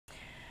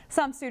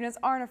Some students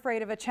aren't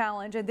afraid of a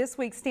challenge, and this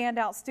week's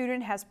Standout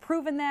student has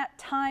proven that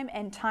time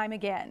and time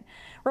again.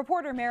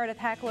 Reporter Meredith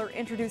Hackler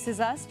introduces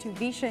us to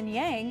Vshin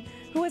Yang,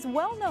 who is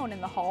well known in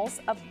the halls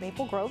of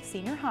Maple Grove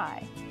Senior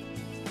High.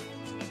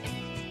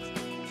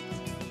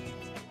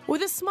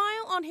 With a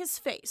smile on his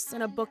face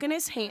and a book in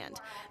his hand,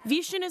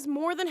 Vshin is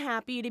more than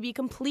happy to be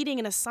completing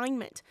an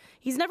assignment.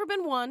 He's never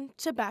been one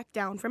to back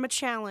down from a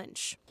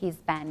challenge. He's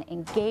been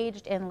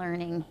engaged in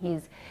learning.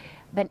 He's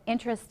been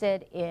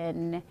interested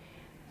in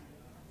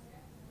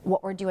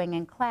what we're doing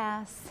in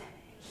class.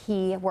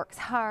 He works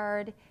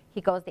hard. He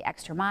goes the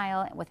extra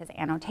mile with his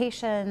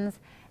annotations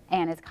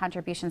and his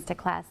contributions to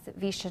class.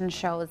 Vshin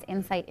shows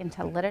insight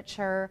into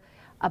literature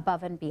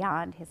above and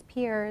beyond his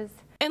peers.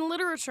 And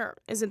literature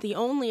isn't the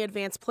only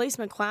advanced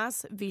placement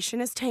class Vshin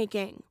is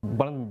taking.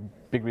 One of the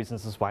big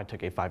reasons is why I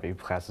took a 5A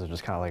class is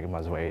just kind of like in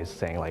my way,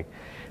 saying like,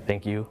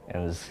 thank you,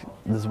 and this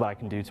is what I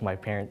can do to my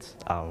parents.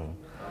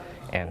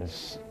 And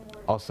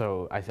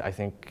also, I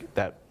think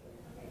that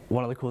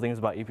one of the cool things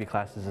about EP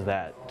classes is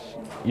that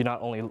you not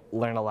only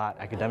learn a lot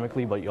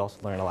academically, but you also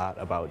learn a lot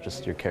about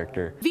just your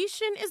character.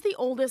 Vshin is the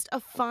oldest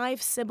of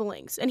 5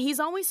 siblings, and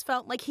he's always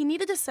felt like he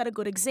needed to set a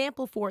good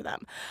example for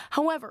them.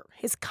 However,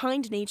 his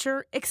kind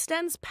nature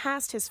extends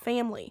past his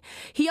family.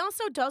 He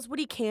also does what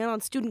he can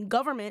on student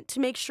government to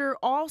make sure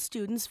all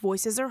students'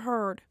 voices are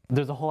heard.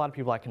 There's a whole lot of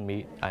people I can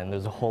meet, and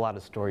there's a whole lot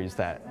of stories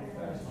that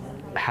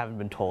haven't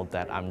been told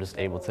that I'm just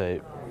able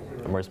to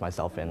immerse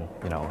myself in,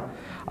 you know.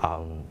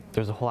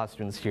 There's a whole lot of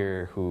students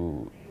here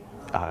who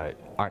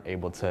aren't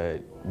able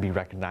to be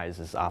recognized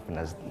as often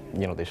as,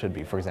 you know, they should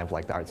be, for example,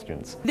 like the art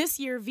students. This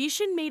year,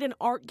 Vshin made an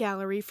art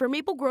gallery for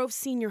Maple Grove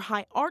Senior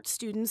High art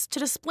students to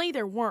display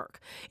their work.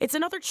 It's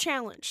another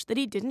challenge that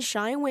he didn't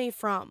shy away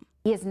from.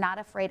 He is not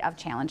afraid of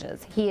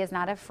challenges. He is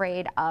not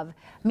afraid of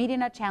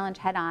meeting a challenge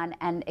head on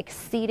and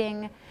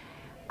exceeding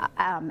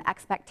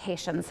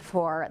expectations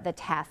for the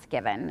task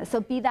given.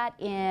 So be that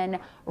in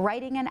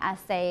writing an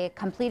essay,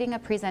 completing a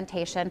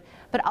presentation,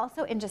 but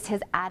also in just his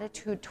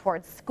attitude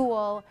towards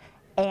school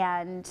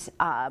and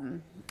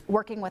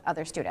working with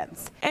other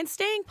students. And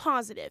staying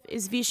positive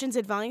is Vshin's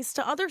advice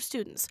to other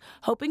students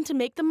hoping to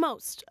make the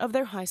most of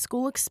their high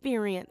school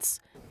experience.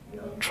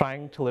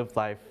 Trying to live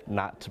life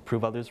not to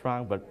prove others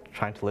wrong, but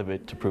trying to live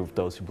it to prove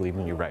those who believe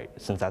in you right,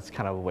 since that's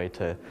kind of a way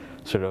to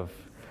sort of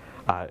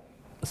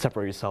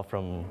separate yourself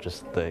from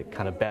just the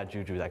kind of bad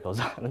juju that goes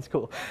on in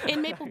school.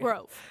 In Maple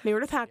Grove,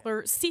 Meredith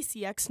Hackler,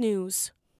 CCX News.